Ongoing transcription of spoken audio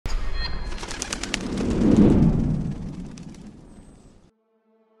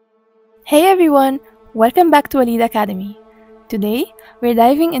Hey everyone, welcome back to Walid Academy. Today, we're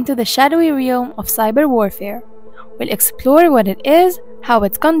diving into the shadowy realm of cyber warfare. We'll explore what it is, how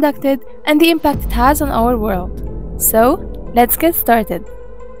it's conducted, and the impact it has on our world. So, let's get started.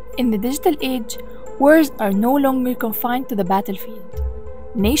 In the digital age, wars are no longer confined to the battlefield.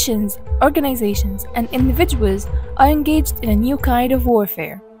 Nations, organizations, and individuals are engaged in a new kind of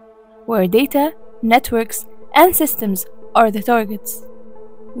warfare, where data, networks, and systems are the targets.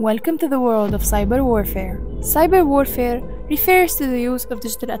 Welcome to the world of cyber warfare. Cyber warfare refers to the use of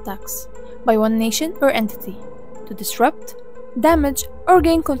digital attacks by one nation or entity to disrupt, damage, or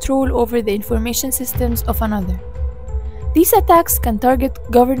gain control over the information systems of another. These attacks can target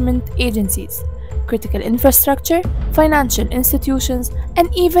government agencies, critical infrastructure, financial institutions, and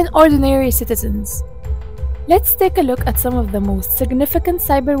even ordinary citizens. Let's take a look at some of the most significant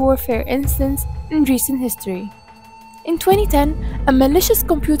cyber warfare incidents in recent history. In 2010, a malicious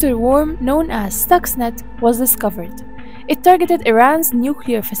computer worm known as Stuxnet was discovered. It targeted Iran's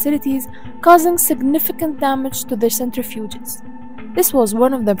nuclear facilities, causing significant damage to their centrifuges. This was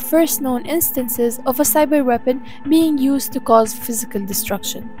one of the first known instances of a cyber weapon being used to cause physical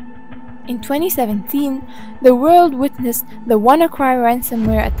destruction. In 2017, the world witnessed the WannaCry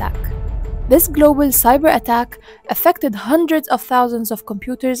ransomware attack. This global cyber attack affected hundreds of thousands of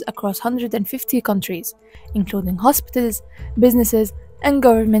computers across 150 countries, including hospitals, businesses, and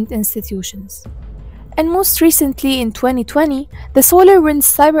government institutions. And most recently in 2020, the SolarWinds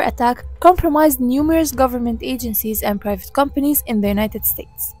cyber attack compromised numerous government agencies and private companies in the United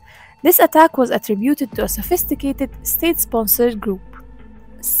States. This attack was attributed to a sophisticated state-sponsored group.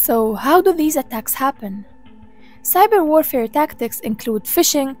 So, how do these attacks happen? Cyber warfare tactics include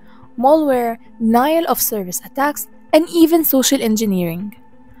phishing, malware, denial of service attacks, and even social engineering.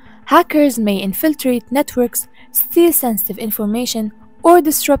 Hackers may infiltrate networks, steal sensitive information, or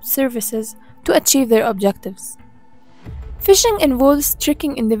disrupt services to achieve their objectives. Phishing involves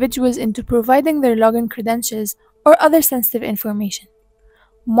tricking individuals into providing their login credentials or other sensitive information.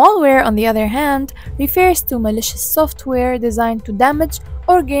 Malware, on the other hand, refers to malicious software designed to damage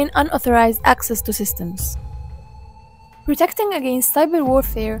or gain unauthorized access to systems. Protecting against cyber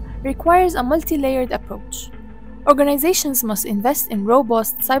warfare requires a multi-layered approach. Organizations must invest in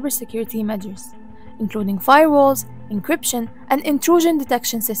robust cybersecurity measures, including firewalls, encryption, and intrusion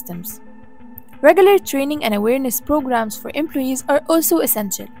detection systems. Regular training and awareness programs for employees are also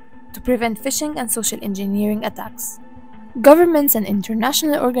essential to prevent phishing and social engineering attacks. Governments and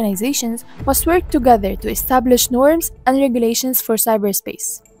international organizations must work together to establish norms and regulations for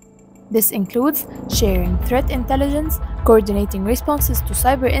cyberspace. This includes sharing threat intelligence, coordinating responses to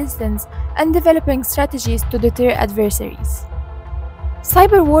cyber incidents, and developing strategies to deter adversaries.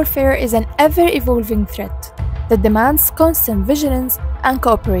 Cyber warfare is an ever-evolving threat that demands constant vigilance and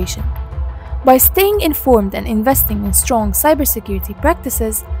cooperation. By staying informed and investing in strong cybersecurity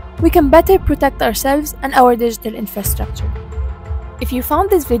practices, we can better protect ourselves and our digital infrastructure. If you found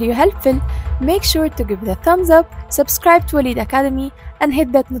this video helpful, make sure to give it a thumbs up, subscribe to Walid Academy, and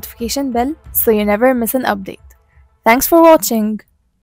hit that notification bell so you never miss an update. Thanks for watching!